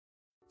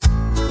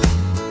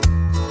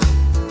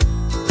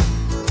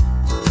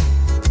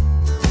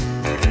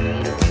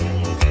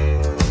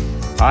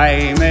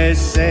I may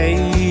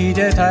say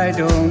that I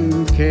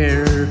don't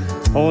care,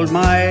 hold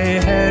my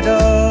head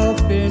up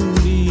in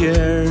the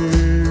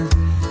air,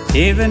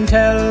 even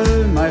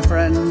tell my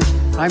friends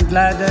I'm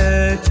glad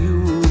that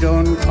you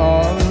don't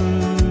call.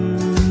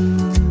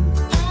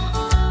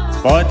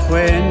 But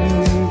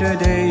when the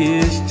day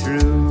is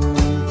through,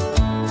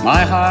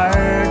 my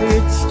heart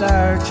it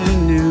starts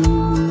anew,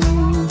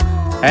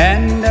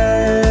 and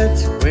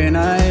that's when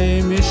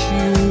I miss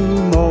you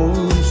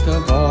most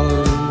of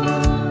all.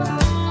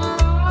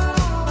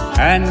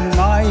 And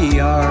my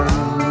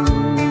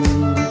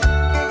arms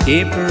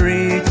keep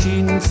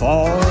reaching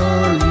for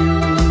you,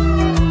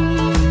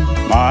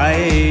 my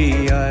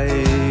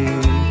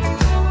eyes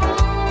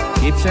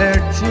keep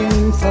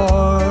searching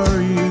for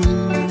you,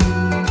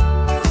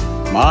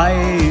 my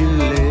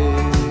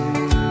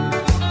lips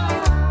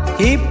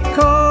keep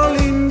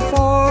calling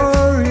for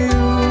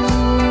you,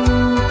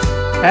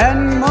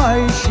 and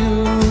my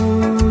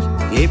shoes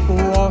keep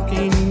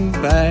walking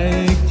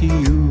back to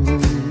you.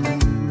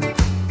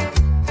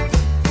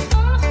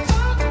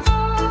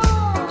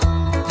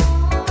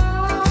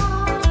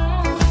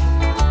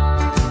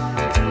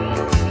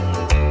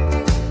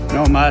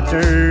 No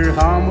matter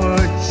how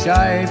much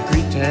I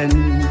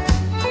pretend,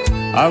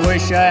 I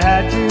wish I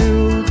had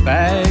you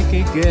back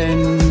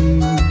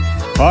again,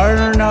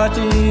 for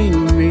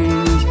nothing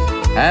means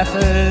half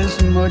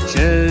as much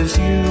as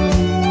you.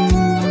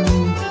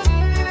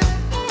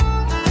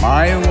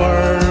 My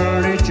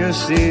world, it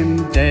just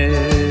seemed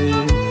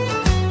dead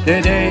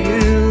the day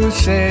you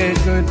said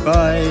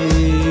goodbye,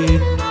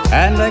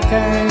 and I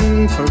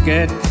can't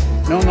forget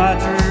no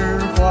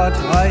matter what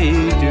I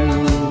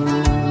do.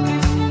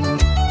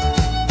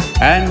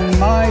 And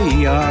my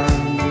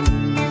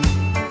arms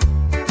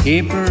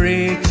keep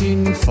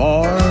reaching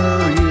for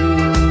you,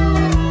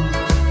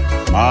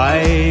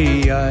 my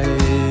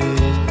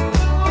eyes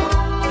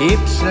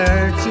keep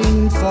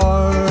searching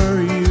for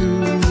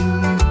you,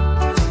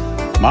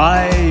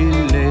 my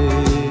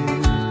lips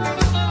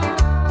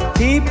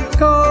keep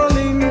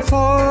calling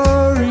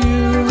for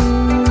you,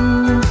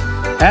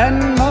 and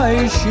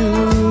my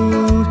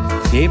shoes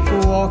keep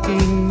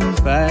walking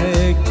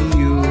back to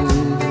you,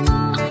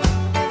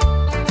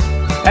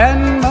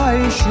 and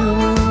my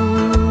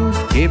shoes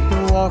keep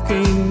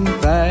walking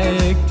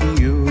back to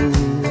you.